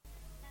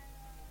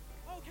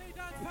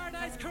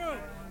crew.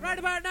 Right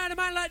about now, the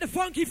man like the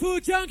funky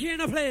food junkie in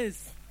the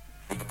place.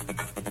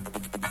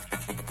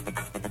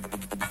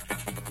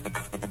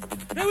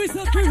 The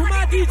whistle crew from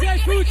my DJ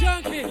Food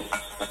Junky.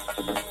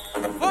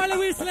 All the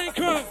whistling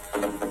crew.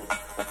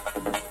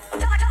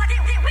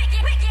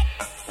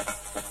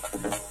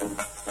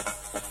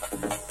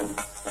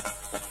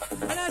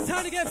 And now it's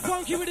time to get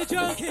funky with the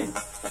junkie.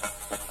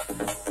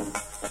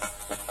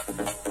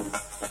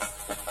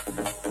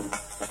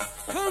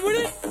 Come with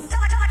it.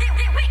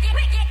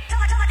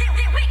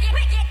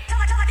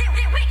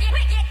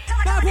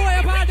 Bad boy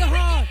about the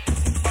heart.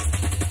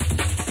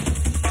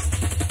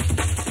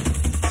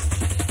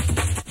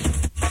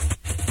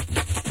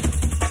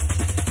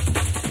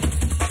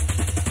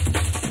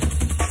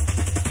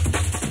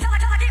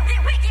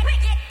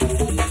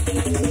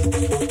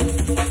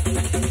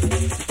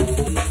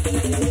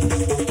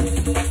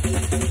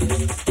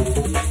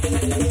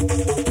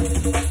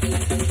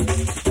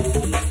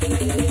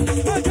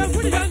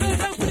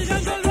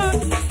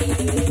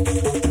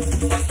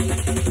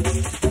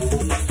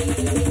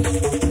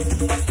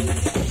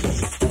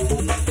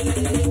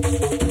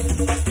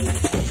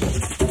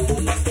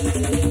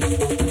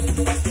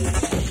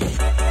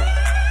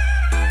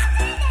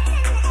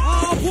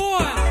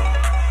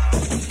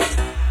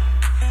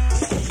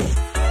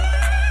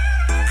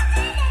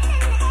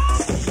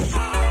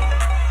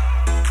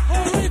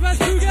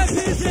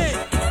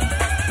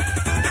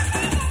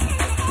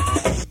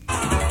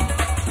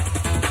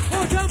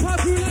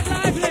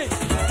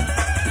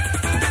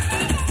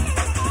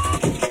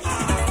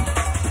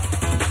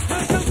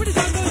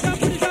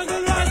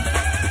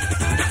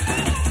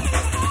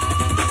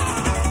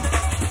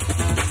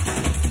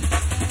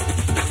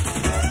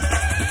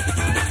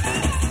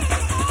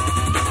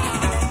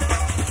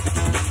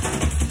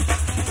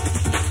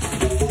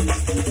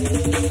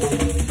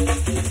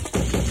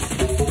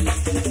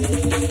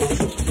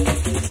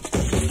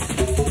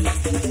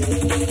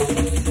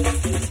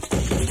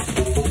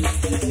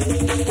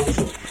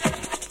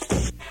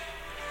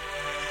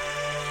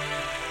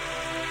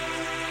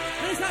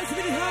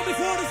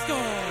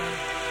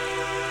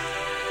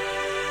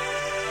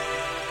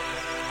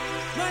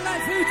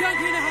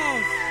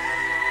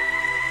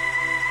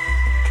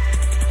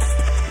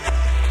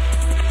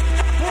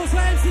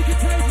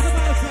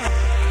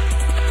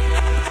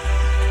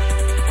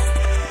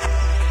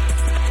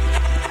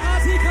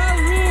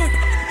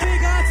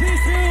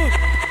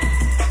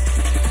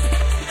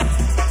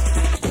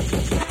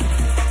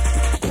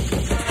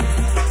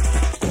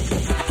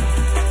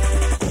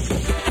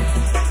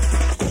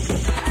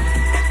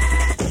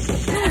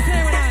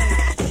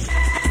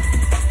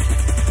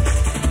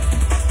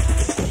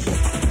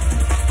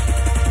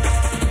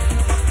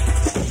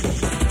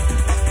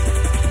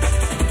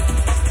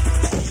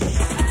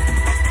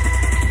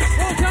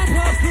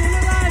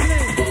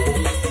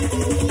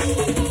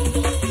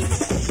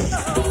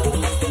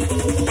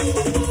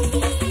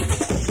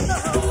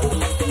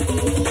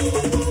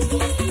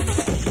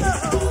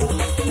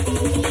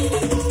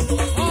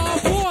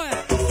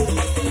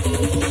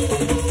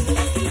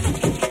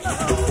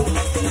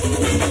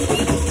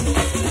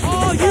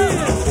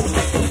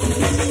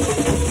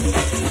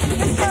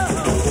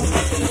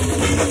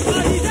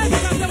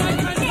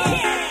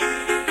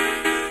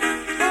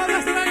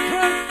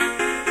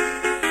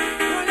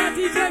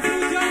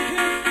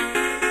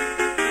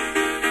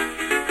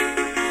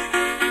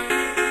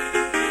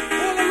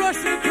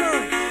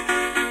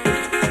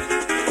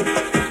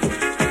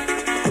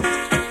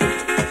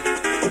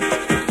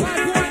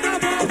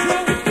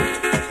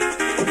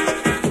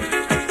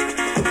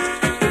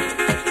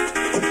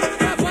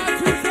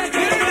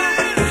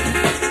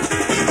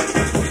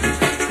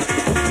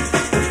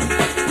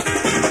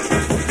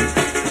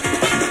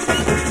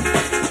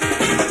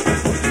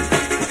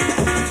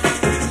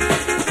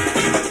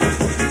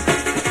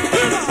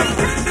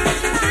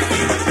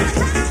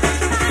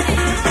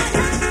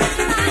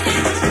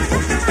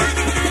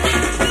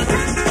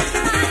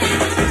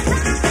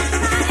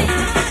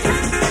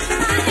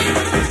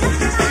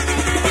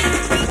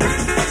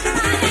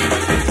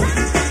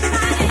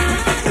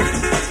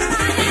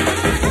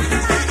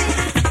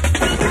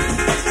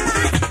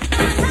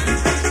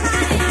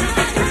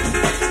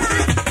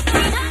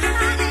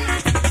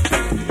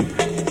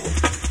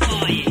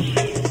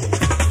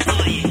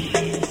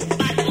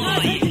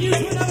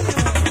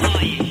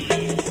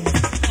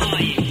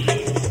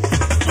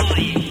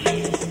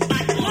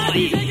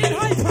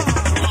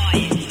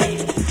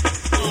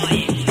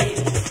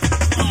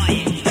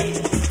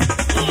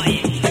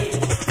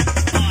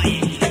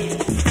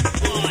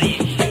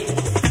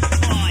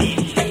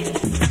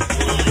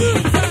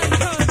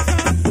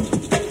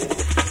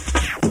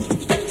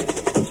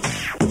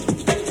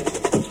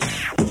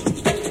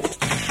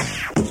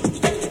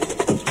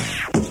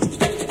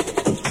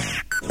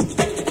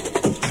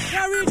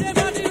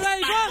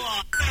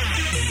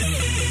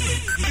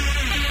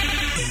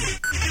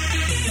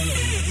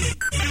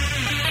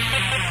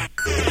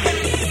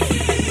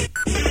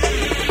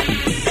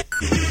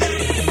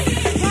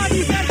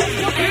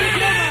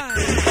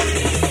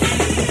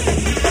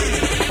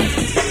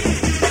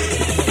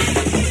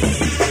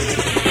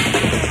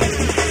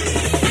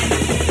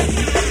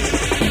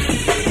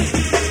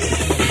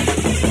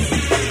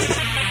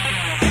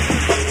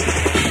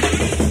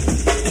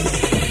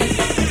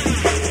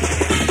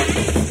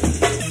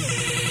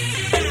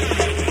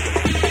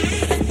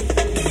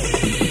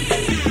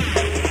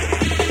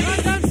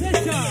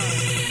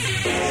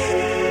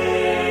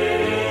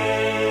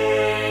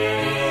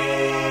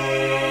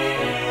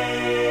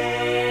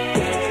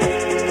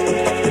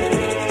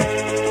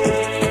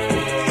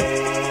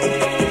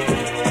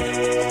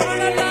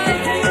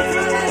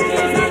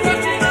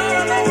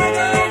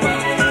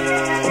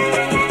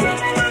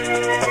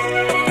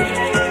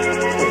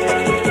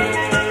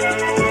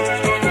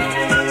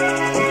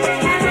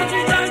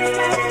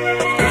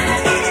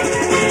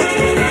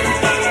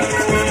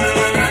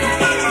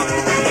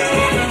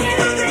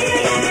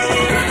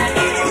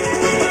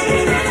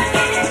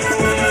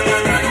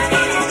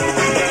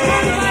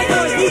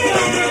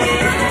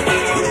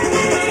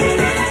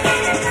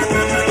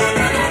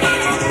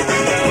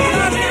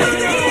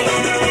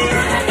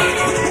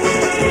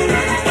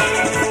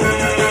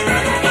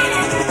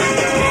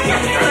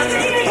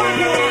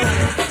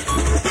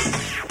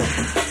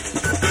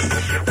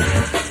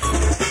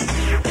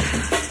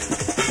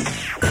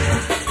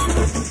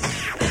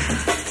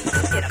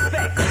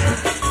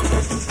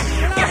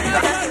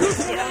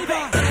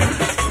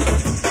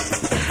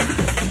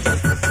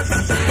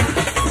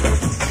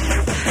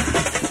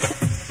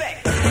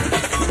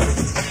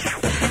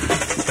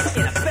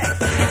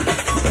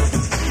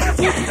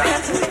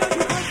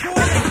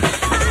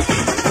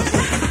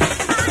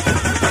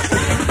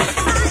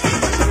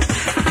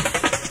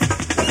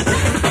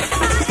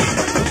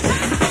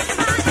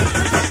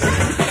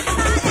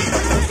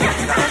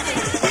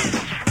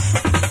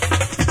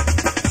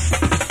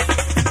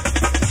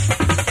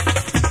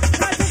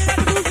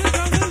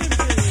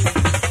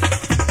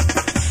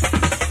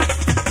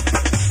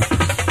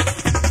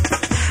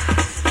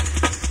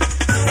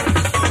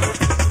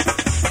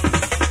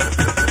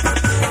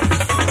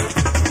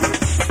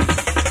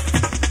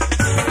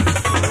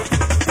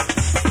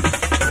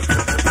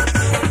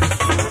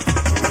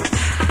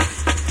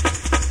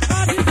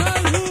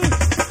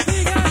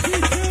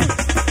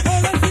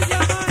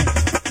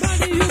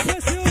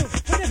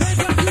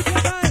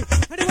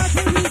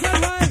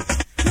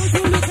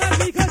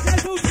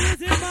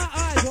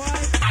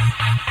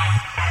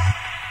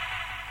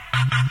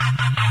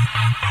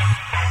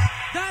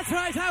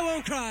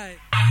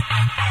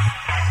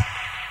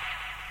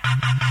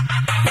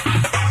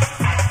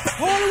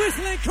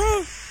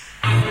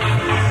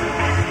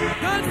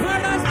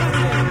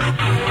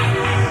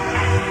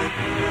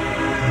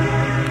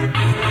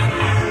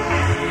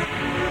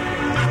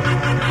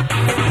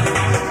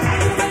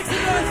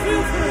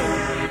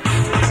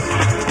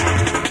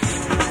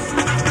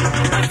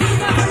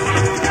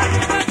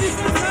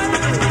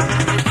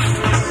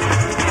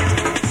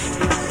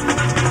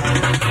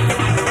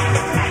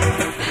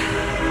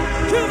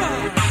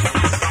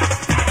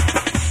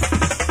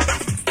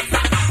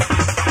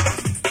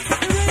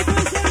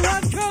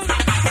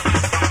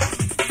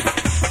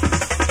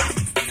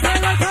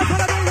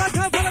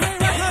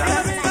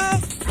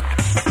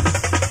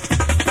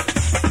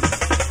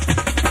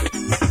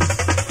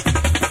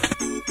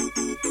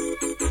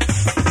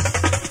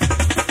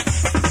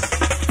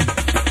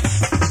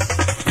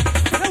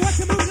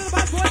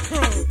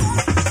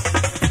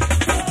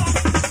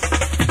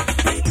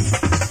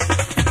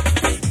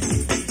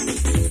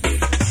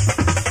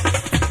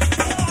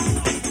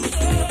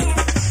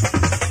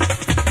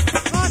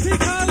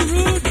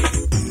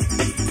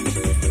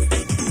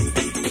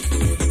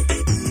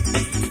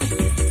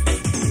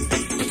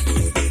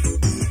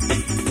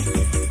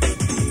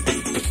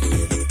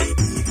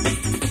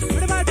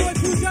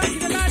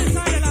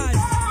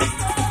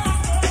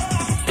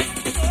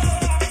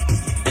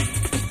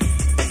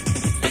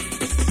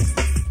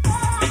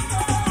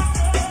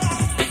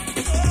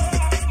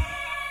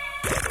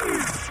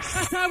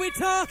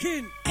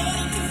 talking.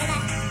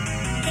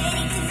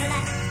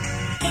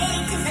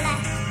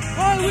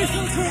 All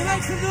whistle crew,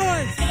 make some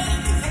noise.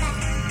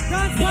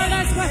 Dance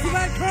Paradise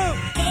Festival crew.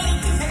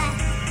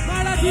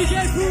 My love DJ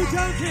Food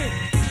Junky.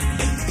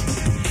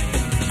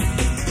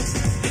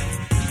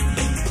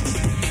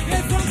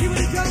 Get funky with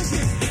the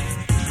junkie.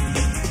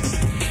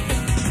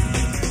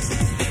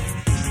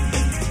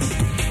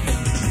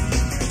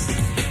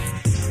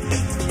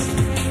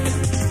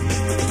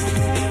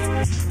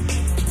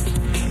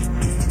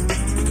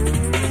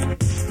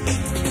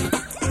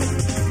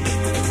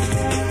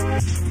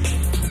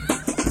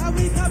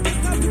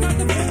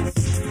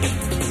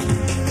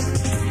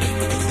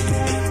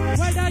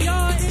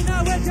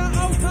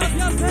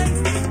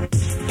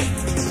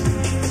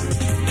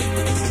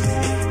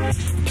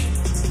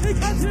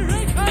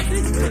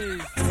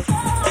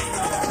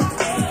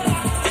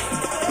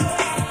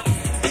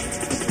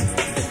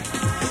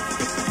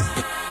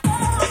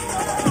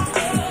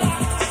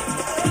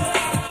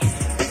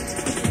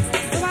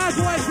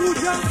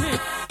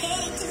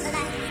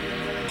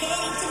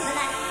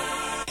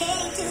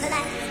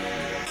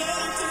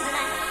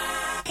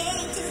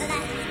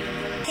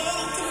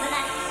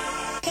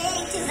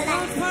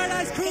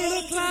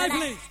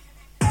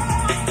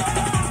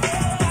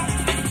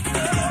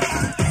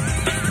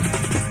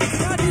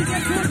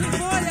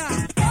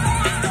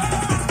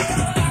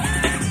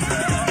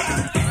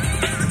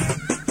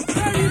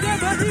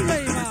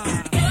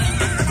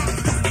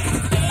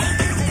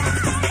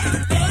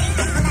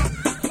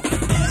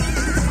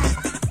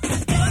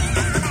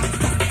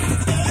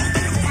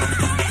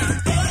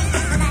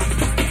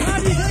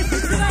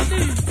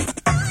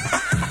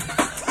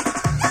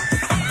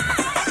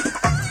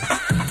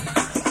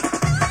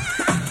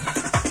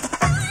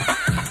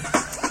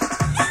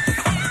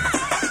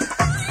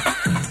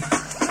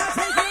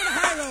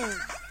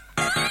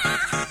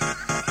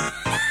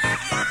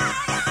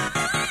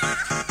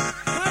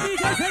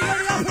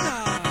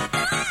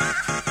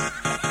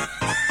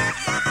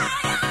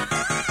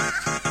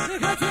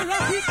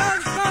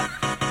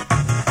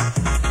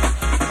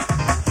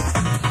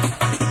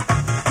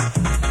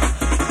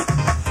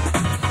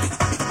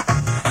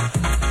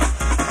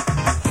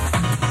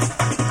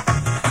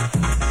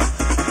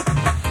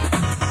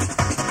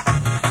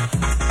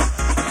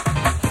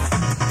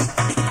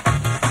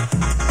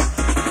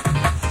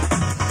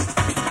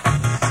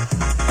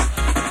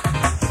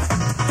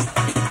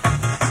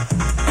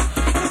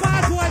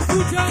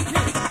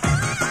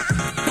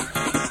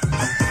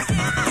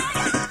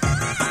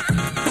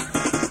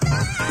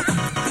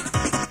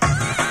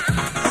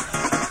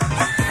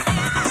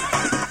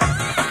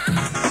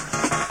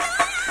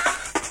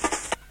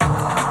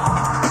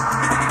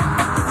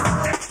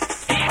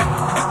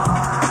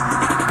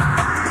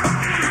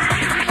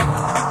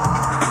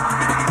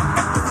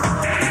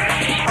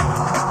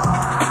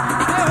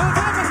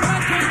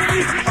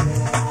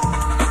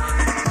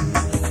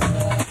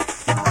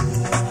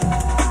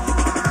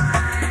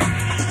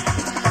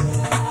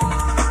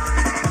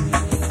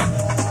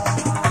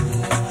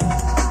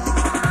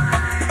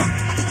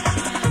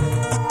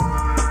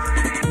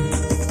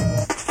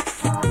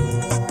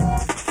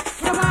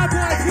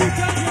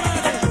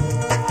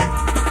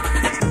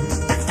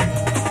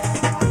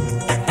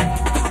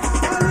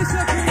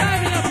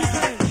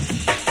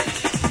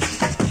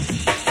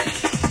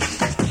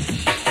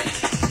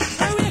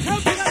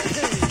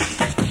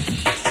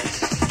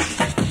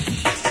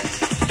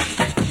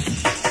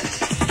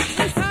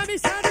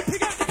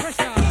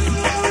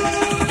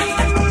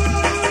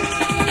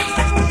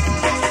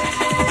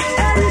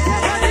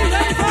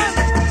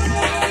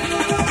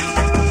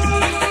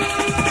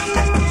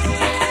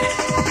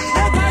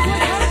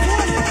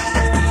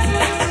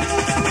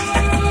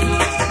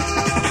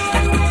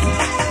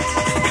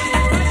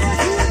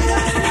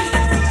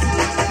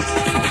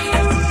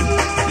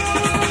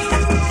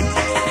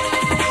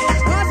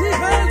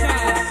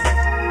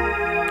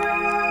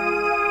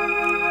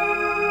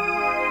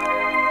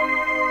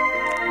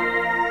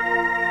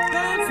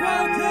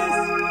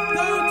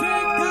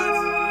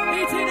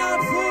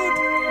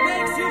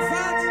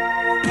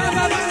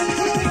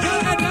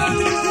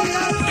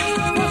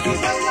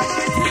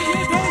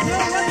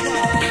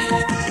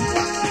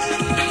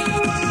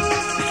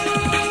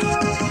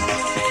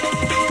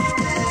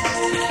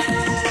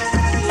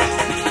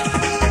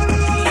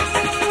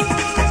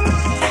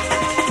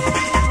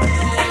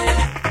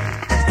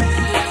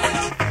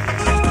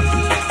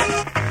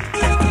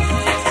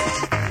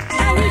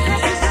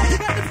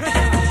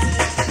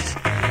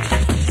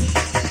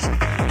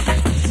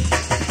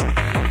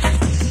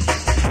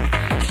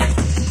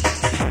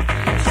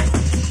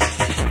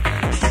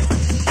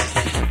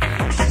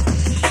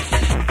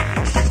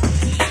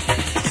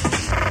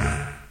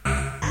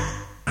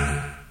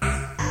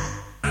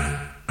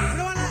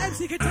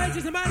 MC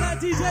Contagious and my lad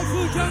DJ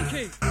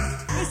Junky.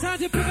 It's time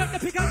to pick up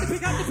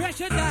the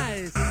pressure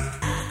dies.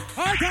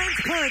 Our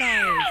dance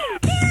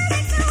paradise.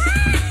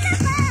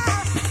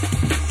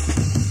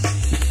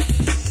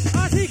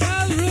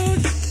 Article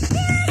roots.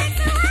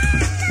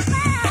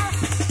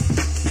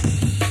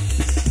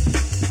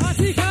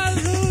 Article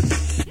roots.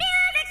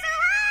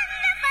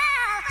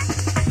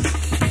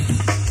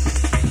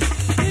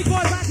 Big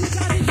boy batty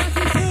soon.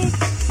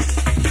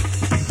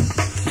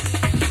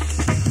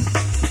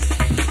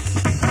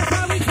 That's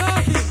how we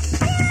talking.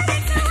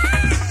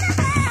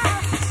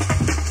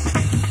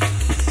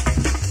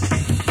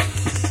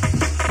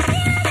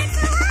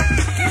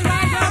 They're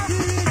right up to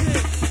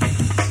music.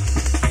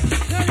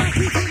 They're not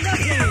teaching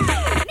nothing.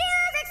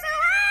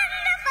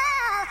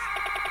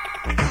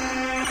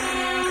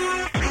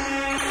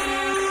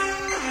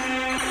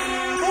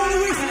 All the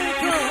whistling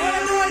crew, all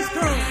the noise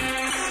crew,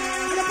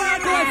 and the bad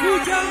boy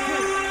Food Junky,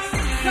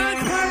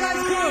 Dance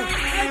Paradise crew,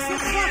 make some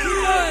fucking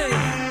noise.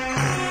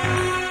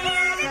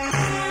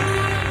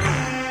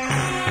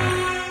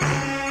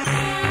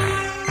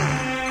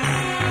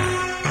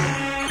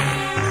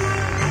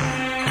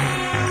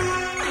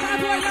 Bad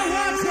boy, no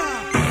water.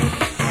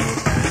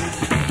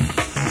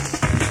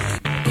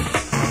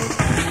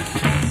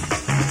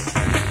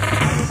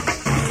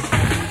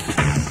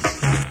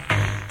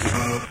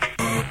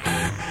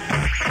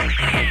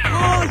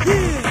 Oh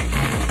yeah.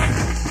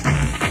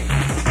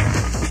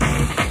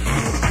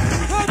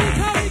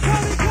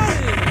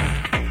 Coming.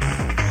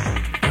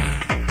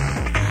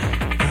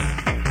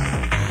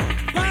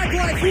 Bad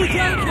boy, Food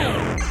Junky.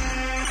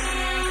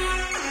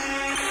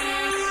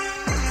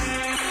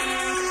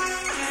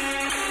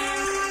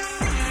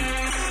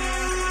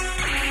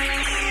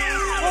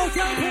 Oh,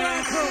 jump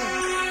around crew.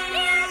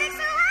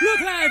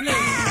 Look lively.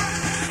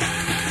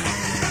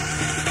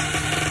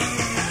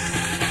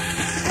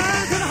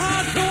 Down to the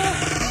hardcore.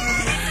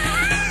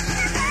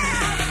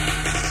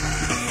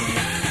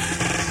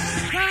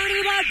 Down to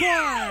the bad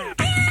boy.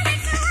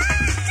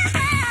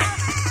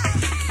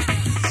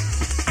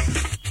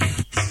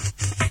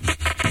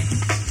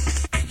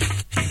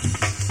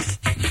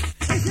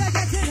 If you're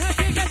getting hurt,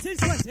 you're getting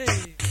sweaty.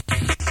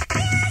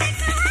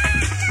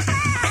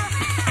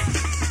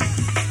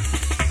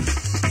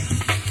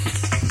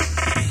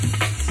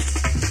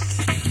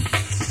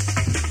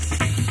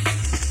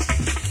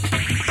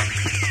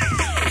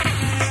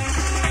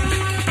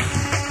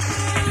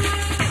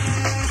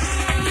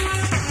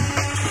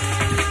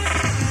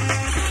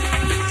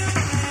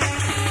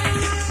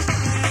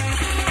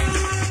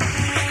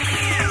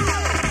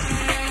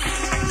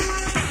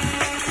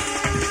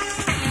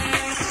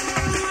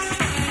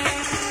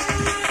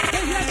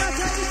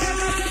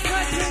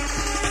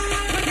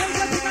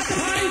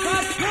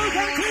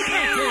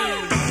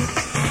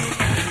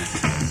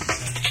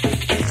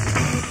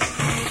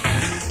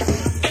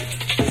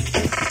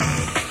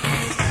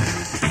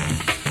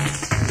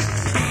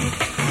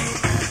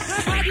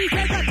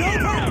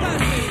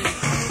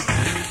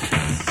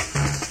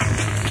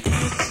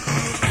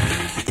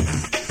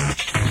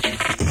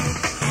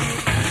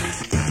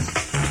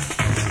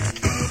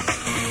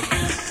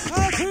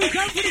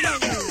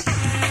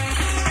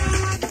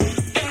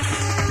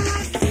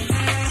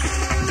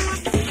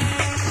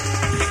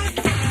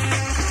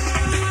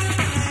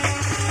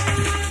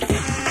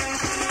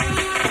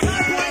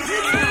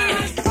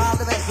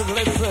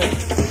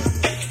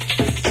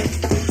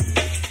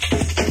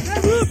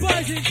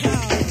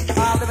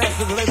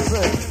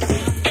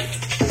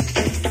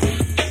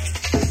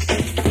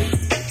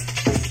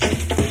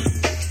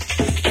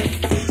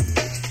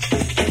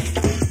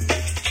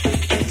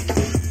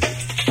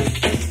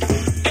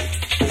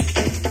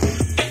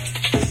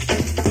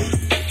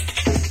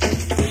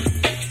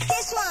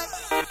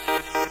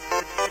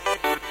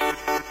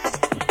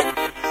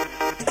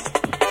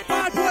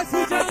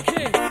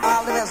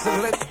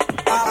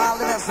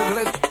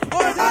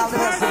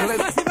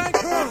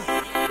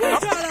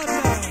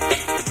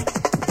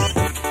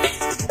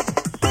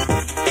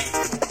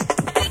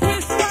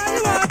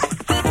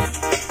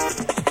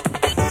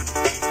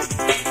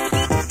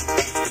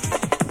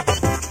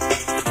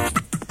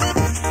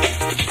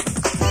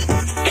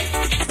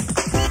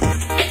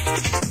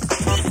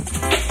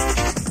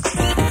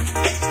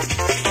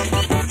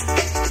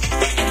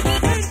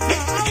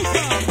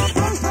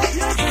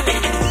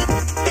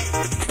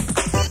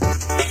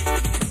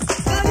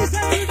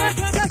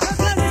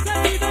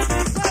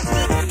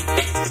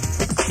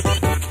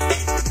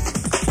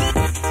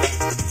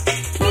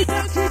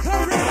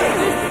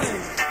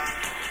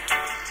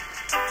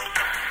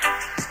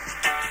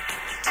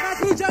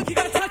 Junky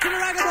got touching the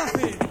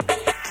ragamuffin.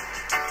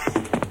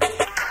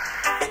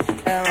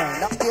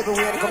 Not giving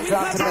when it comes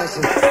down to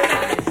measure.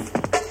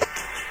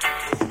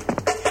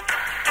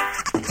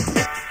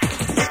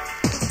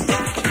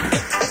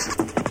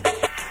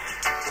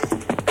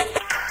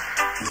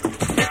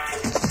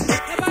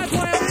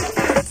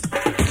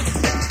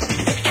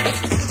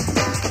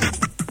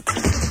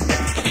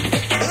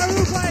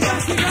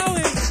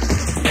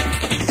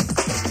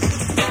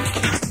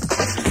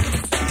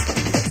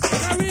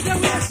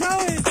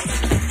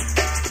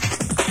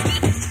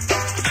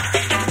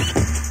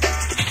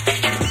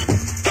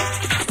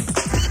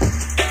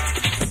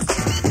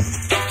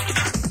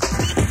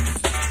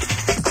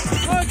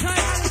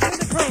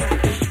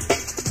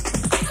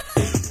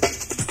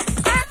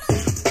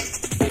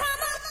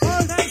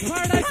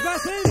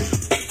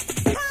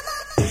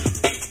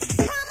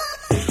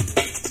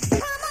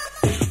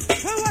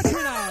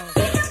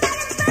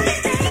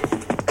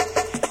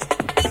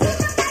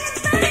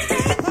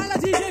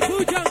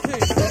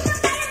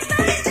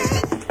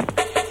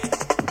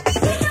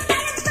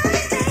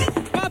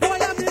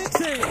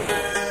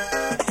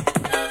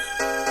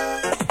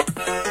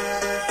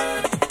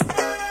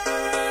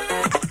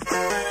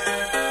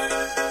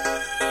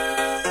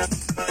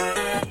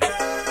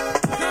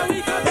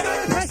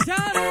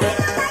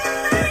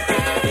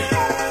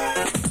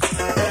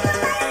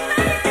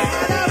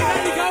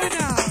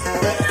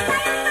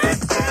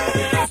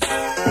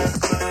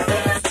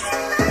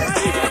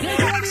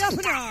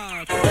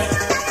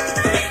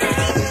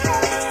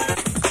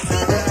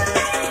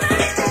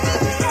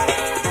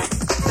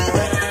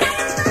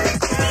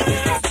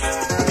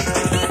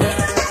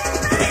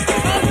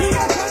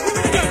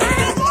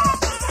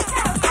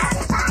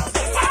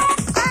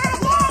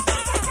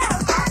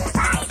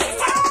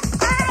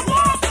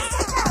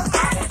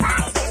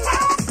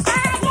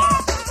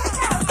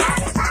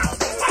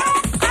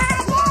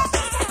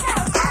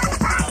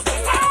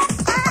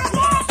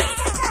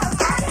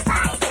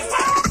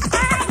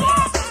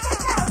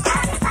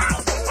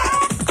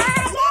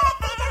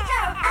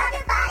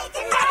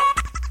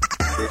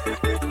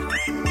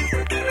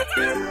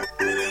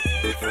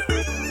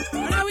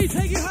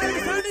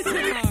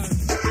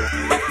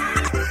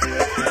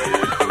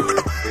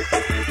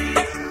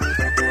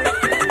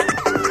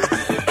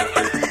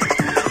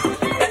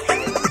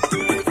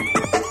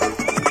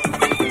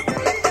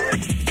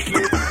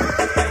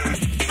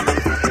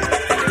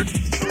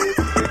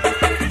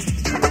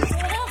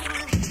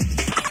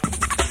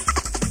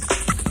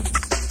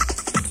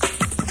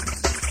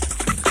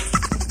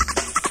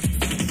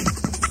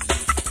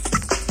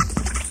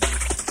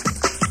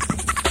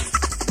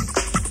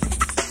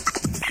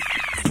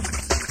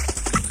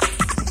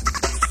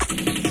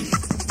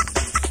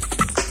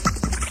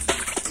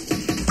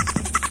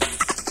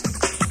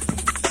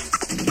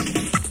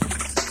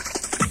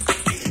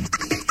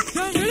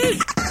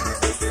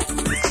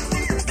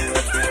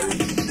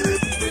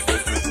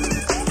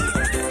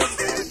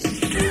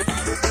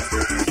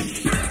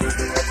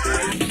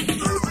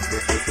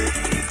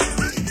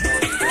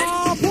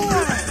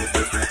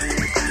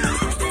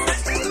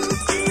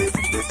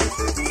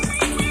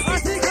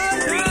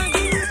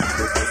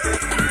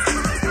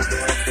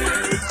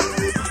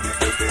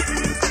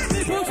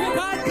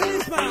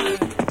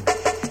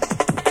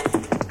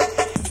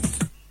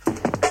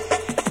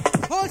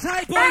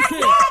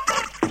 bullshit.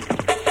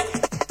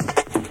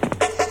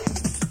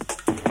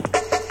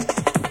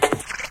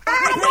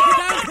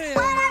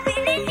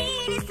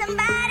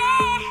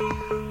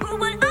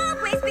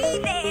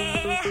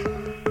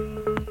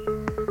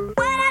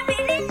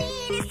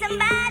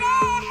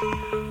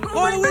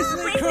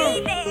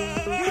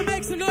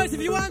 If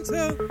you want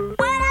to.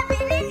 What I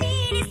really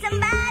need is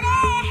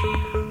somebody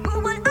who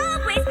will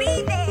always be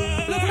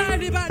there. Look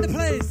lively about the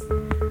place.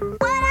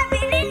 What I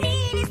really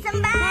need is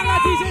somebody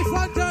DJ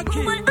Junky.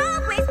 who will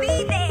always be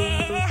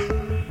there.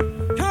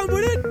 Come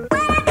with it.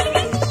 What I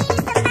really need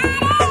is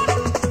somebody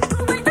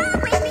who will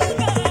always be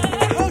there.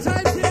 All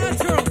times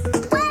natural.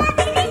 What I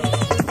really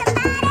need is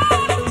somebody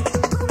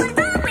who will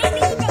always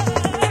be there.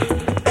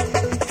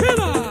 Come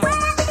on. What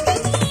I really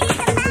need is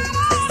somebody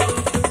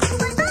who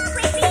will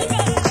always be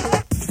there.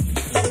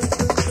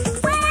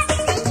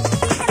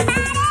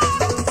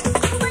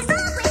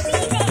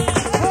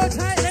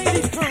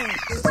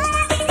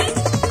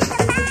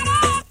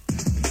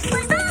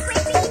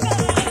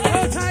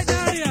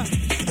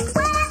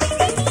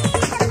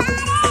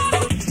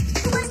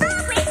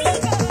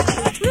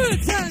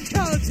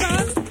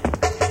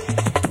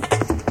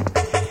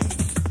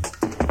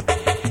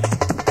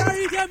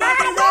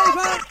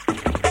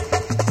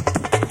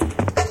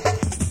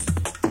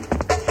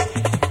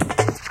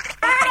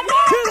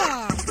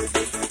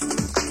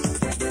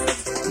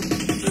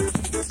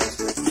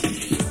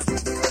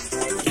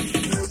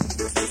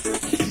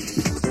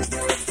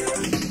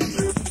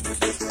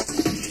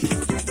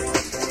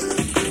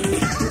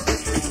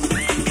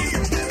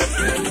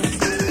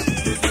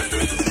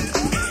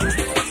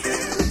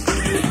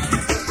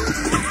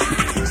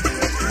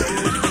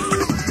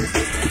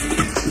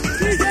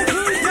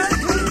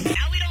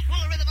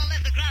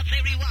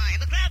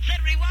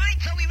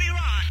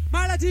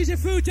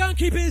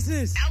 Junky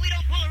business. Now we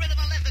don't pull a rhythm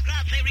unless the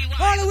crowd say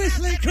rewind. All the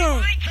whistling crew.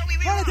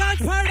 All the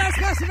Dance Paradise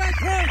Festival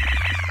crew.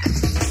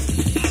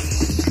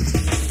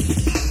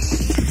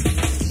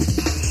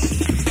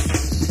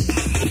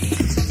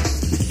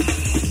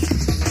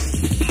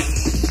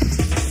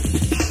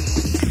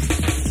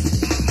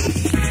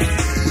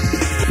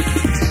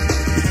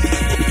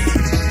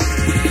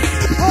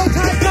 Hold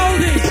tight,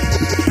 Goldie.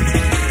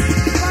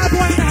 Bad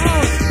boy in the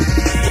house.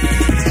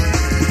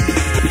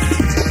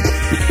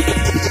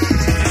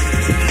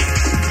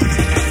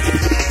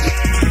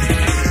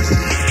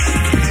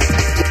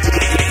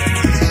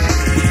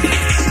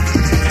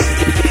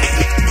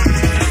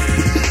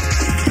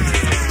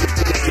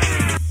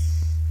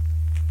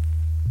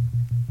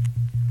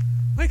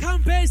 We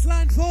come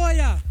baseline for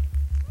ya.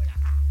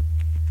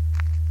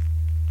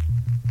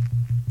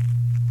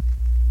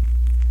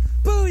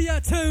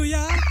 Booyah to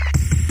ya.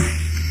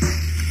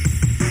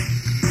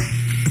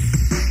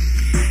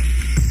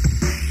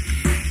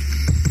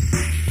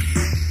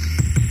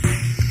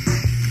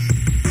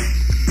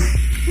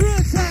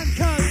 Roots and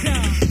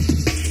culture.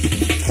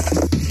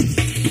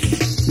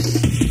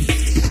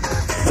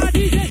 My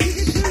DJ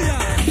singing to ya.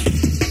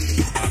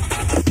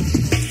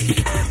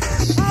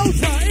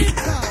 Outer,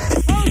 inter,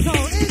 auto,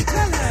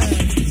 intellect.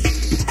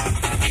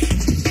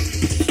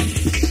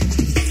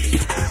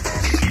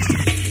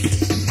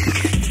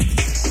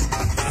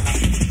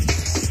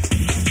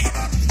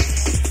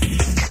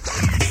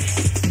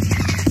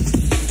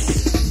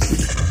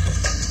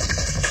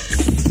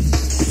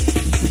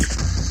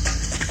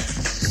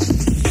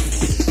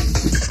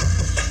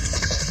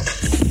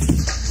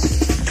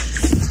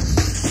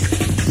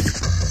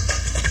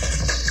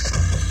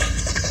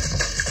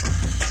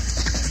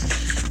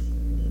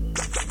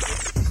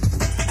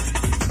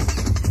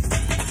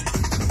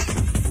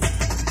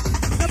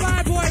 The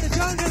bad boy, the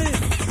jungle is.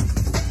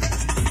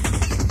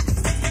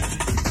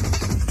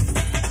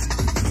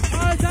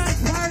 All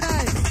Dance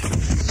Paradise.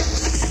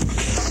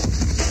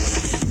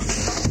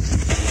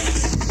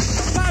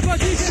 Bad boy,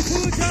 DJ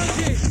Food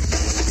Junky.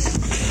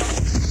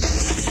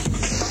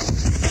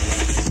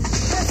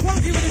 Let's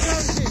funky with the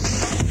junky.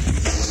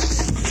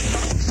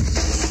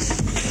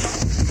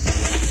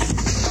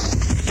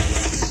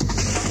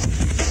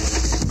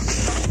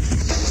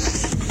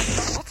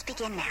 Let's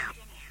begin now.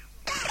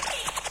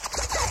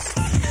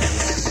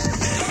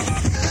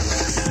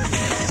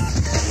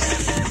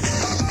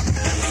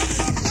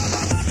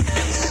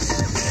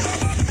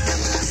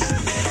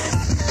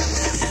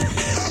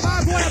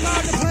 Bad boy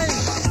about the place.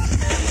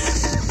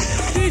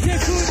 DJ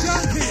Food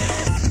Junky.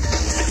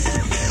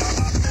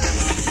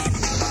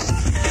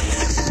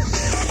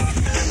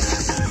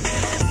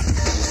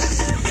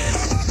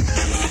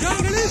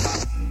 Jungle is.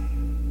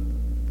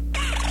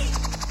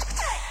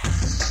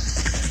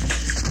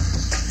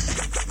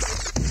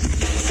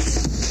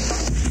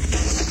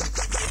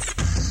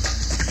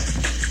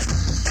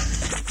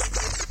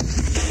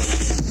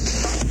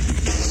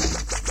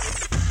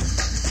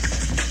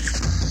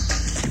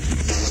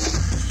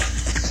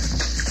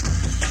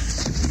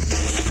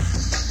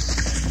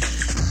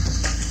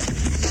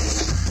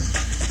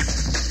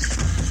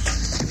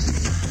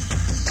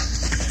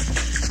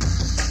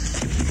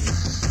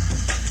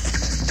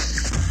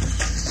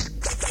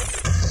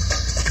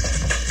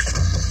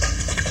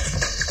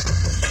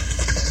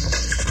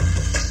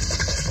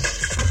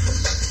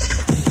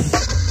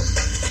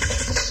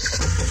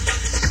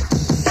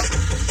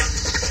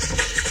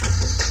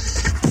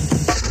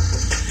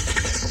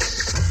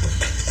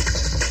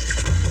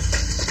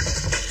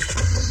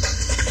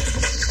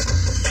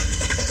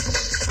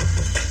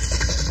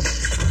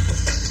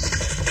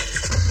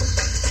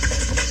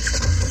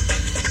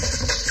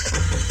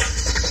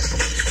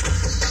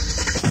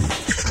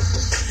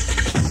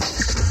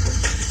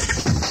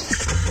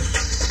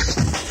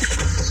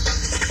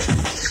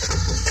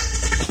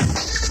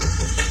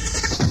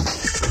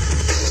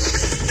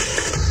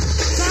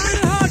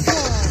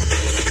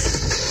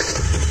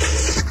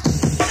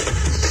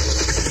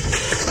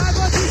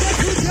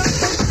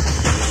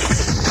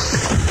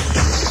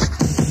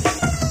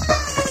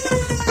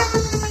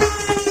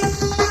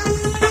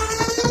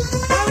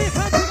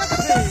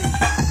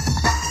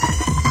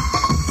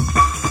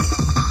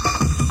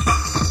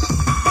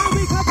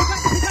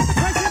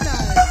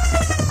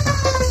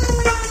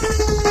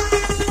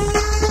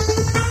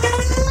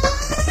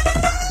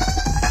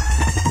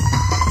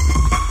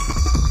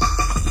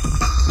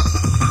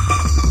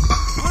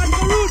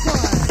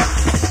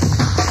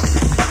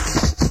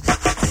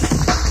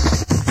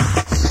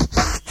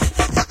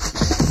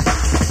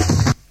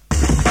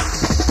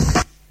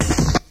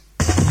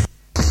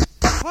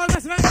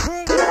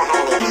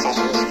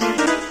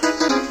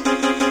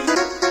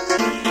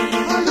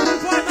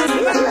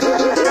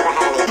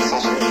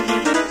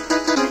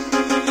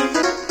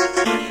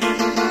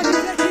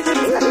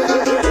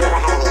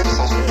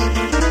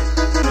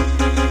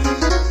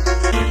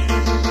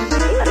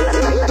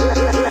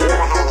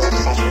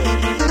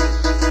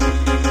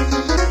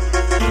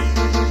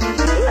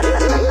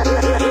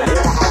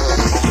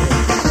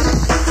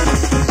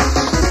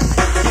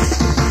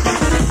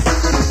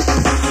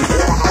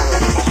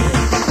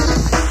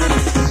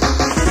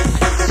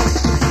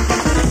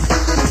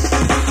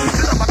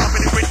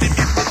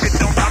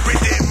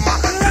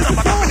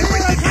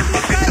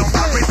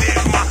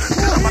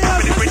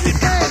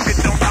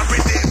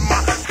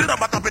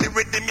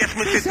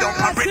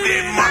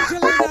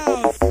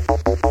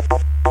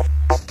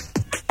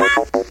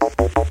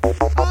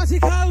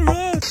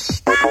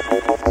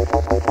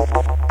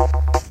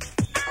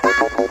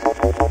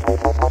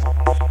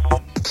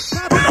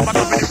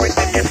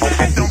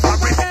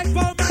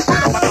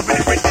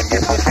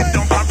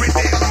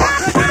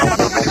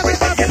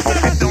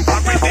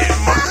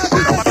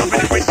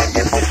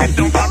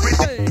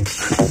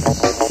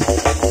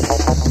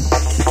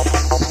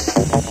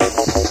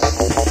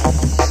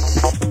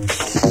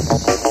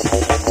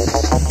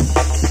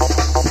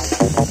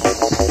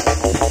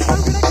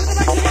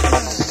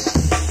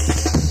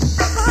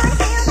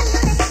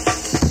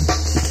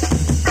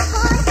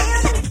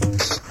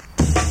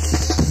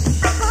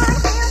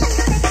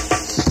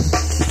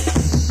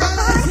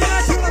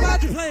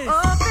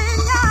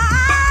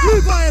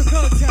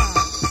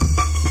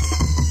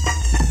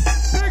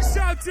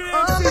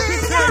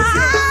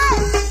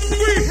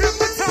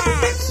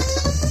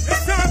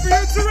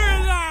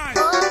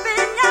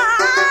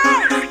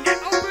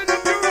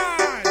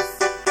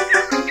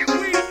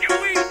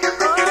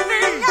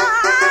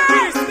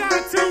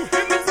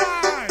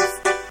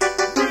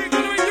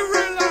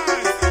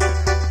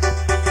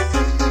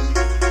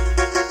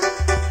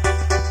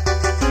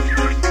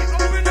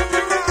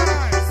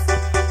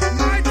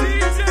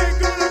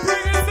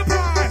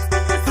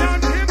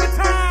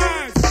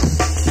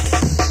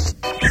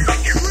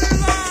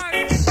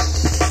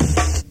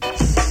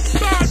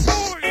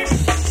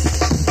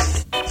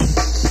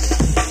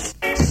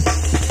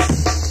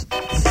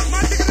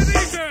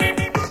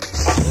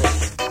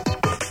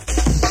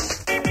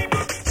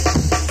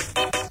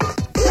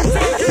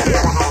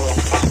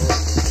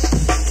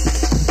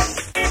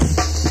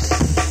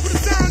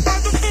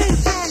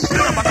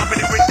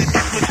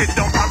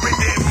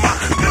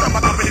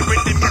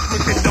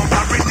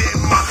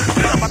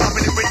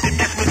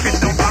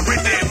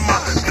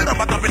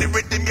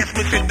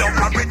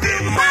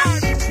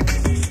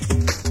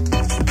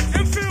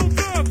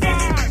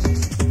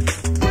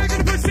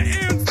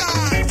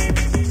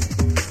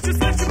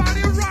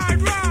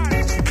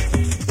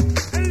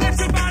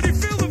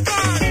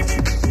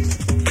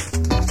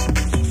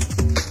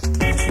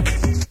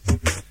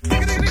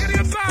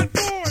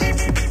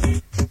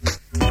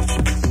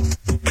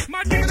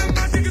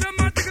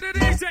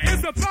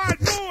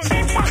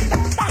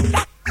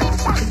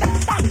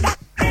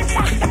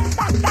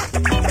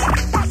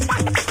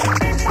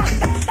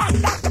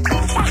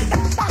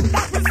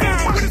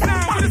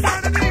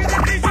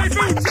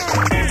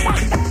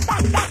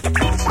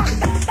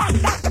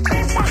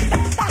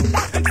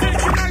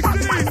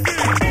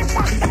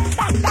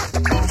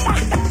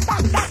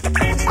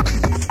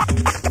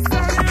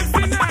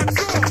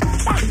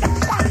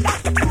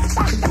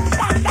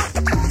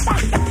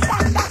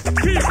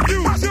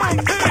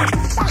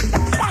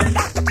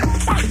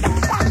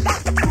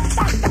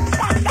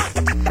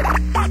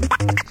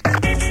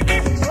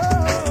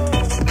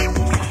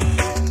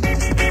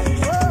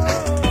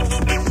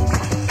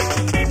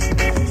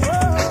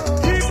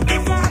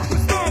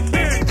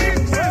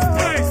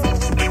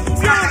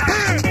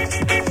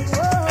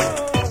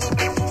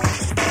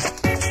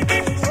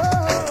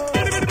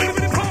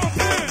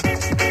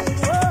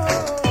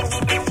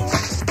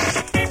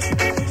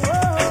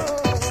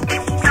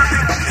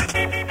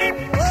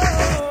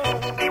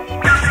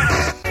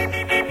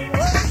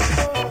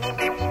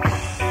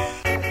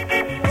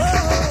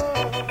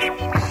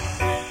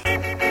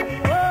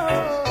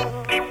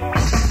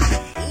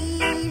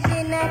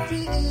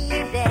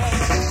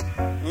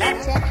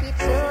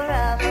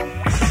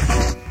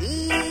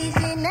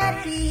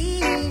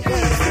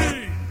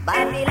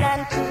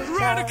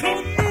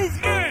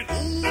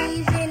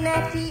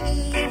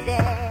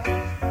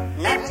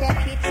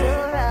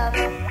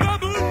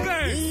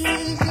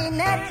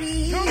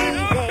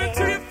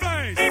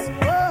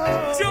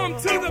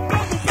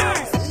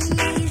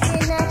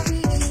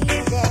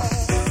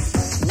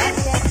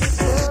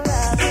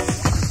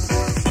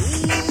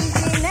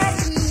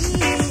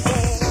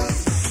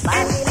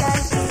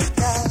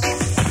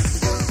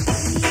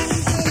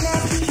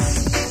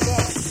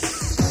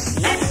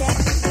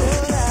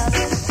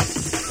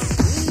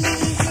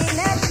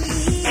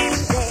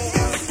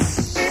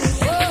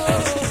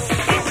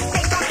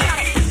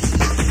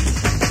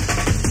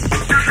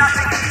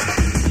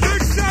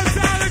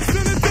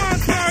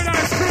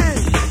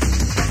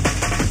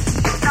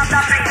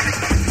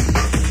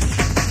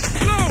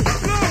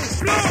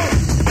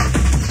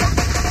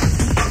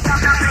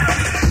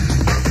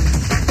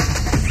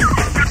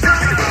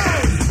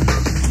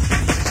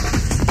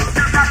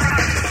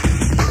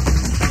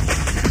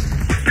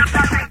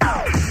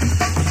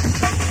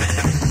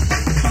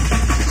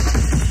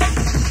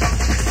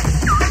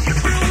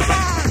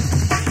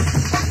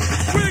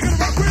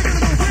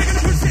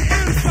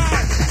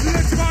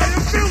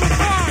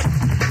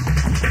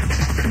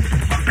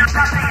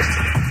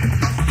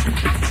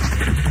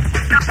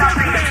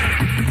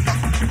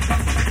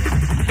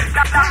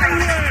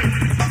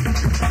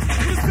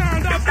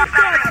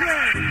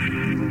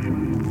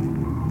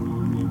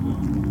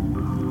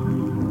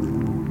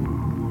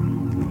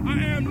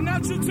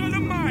 you to the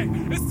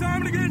mic. It's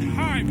time to get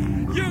hype.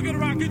 You're gonna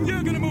rock and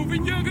you're gonna move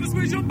and you're gonna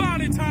squeeze your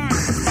body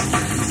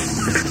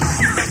tight.